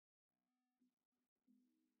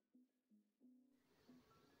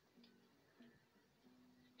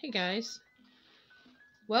Hey guys.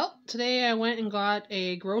 Well, today I went and got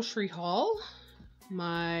a grocery haul.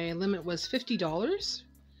 My limit was $50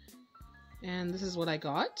 and this is what I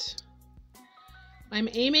got. I'm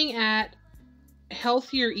aiming at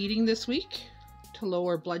healthier eating this week to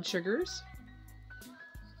lower blood sugars.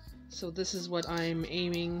 So this is what I'm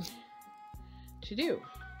aiming to do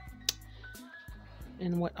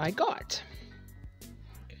and what I got.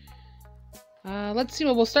 Let's see.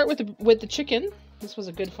 Well, we'll start with the chicken. This was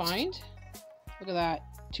a good find. Look at that,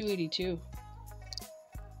 $2.82,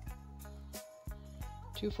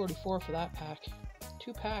 $2.44 for that pack.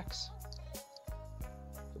 2 packs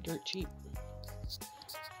for dirt cheap.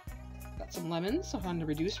 Got some lemons on the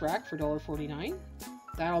reduced rack for $1.49.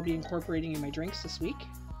 That I'll be incorporating in my drinks this week.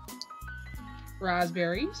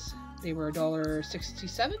 Raspberries, they were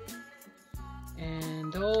 $1.67,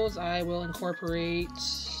 and those I will incorporate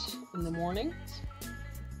in the mornings,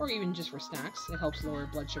 or even just for snacks. It helps lower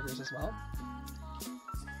blood sugars as well.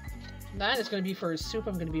 That is going to be for a soup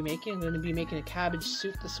I'm going to be making. I'm going to be making a cabbage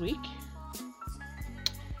soup this week.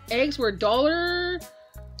 Eggs were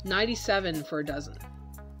 $1.97 for a dozen.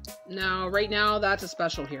 Now, right now, that's a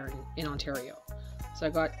special here in Ontario. So I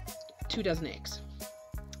got 2 dozen eggs.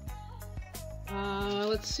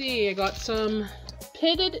 Let's see, I got some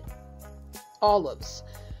pitted olives.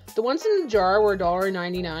 The ones in the jar were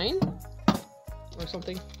 $1.99 or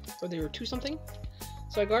something, or they were 2 something.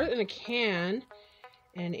 So I got it in a can,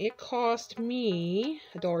 and it cost me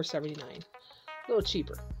 $1.79. A little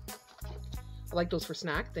cheaper. I like those for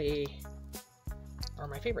snack. They are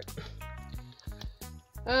my favorite.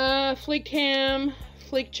 Flaked ham,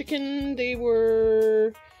 flaked chicken. They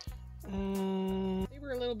were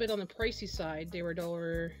a little bit on the pricey side. They were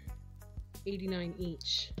 $1.89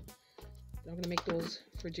 each. I'm gonna make those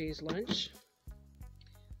for Jay's lunch.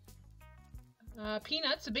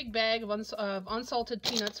 Peanuts, a big bag of unsalted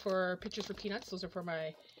peanuts for pictures for peanuts. Those are for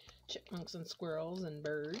my chipmunks and squirrels and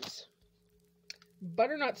birds.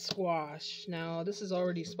 Butternut squash. Now this is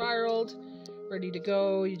already spiraled, ready to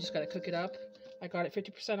go. You just gotta cook it up. I got it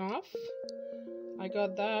 50% off. I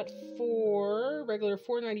got that for regular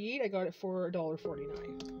 $4.98. I got it for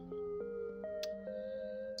 $1.49.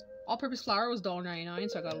 All-purpose flour was $1.99,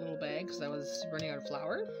 so I got a little bag because I was running out of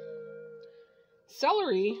flour.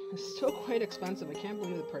 Celery is still quite expensive. I can't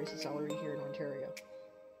believe the price of celery here in Ontario.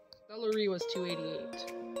 Celery was $2.88.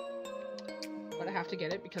 But I have to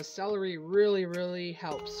get it because celery really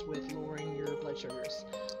helps with lowering your blood sugars.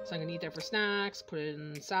 So I'm going to eat that for snacks, put it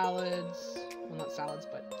in salads. Well, not salads,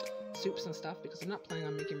 but soups and stuff, because I'm not planning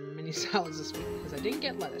on making mini salads this week because I didn't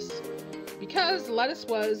get lettuce. Because lettuce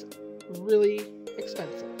was really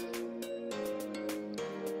expensive.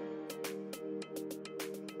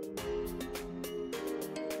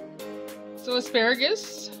 So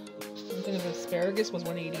asparagus, one thing of asparagus was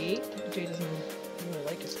 $1.88. Jay doesn't really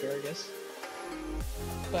like asparagus,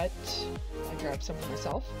 but I grabbed some for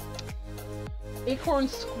myself. Acorn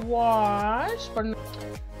squash,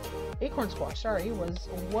 sorry, was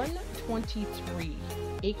 $1.23.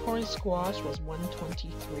 Acorn squash was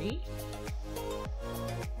 $1.23.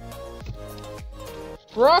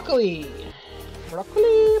 Broccoli.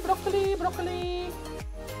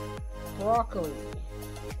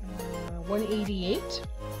 $1.88.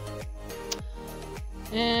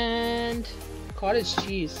 And cottage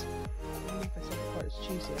cheese. I don't know if I said the cottage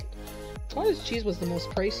cheese yet. Cottage cheese was the most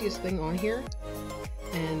priciest thing on here.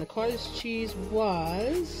 And the cottage cheese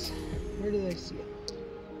was, where did I see it?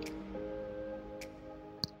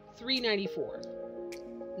 $3.94.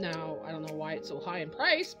 Now, I don't know why it's so high in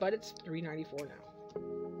price, but it's $3.94 now.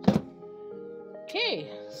 Okay,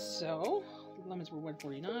 so lemons were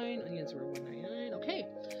 $1.49, onions were $1.99. Okay.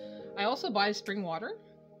 I also buy spring water.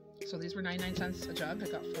 So these were 99 cents a jug. I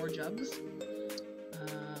got 4 jugs.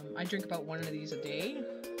 I drink about 1 of these a day.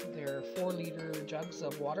 They're 4-liter jugs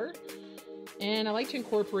of water. And I like to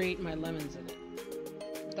incorporate my lemons in it.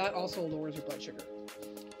 That also lowers your blood sugar.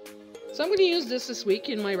 So I'm going to use this week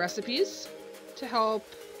in my recipes to help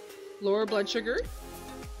lower blood sugar,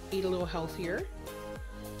 eat a little healthier.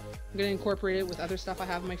 I'm going to incorporate it with other stuff I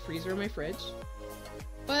have in my freezer and my fridge.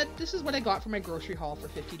 But this is what I got for my grocery haul for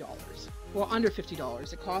 $50. Well, under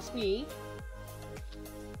 $50. It cost me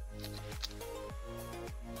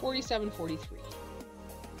 $47.43.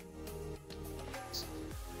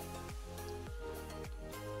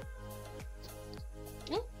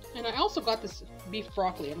 Oh, and I also got this beef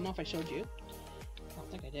broccoli. I don't know if I showed you. I don't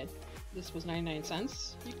think I did. This was 99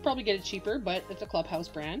 cents. You could probably get it cheaper, but it's a Clubhouse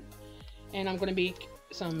brand. And I'm going to make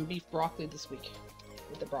some beef broccoli this week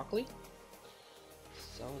with the broccoli.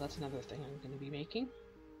 So that's another thing I'm going to be making.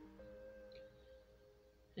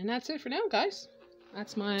 And that's it for now, guys.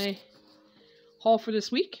 that's my haul for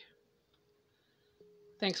this week.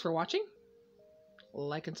 Thanks for watching.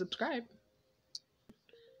 Like and subscribe.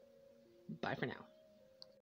 Bye for now.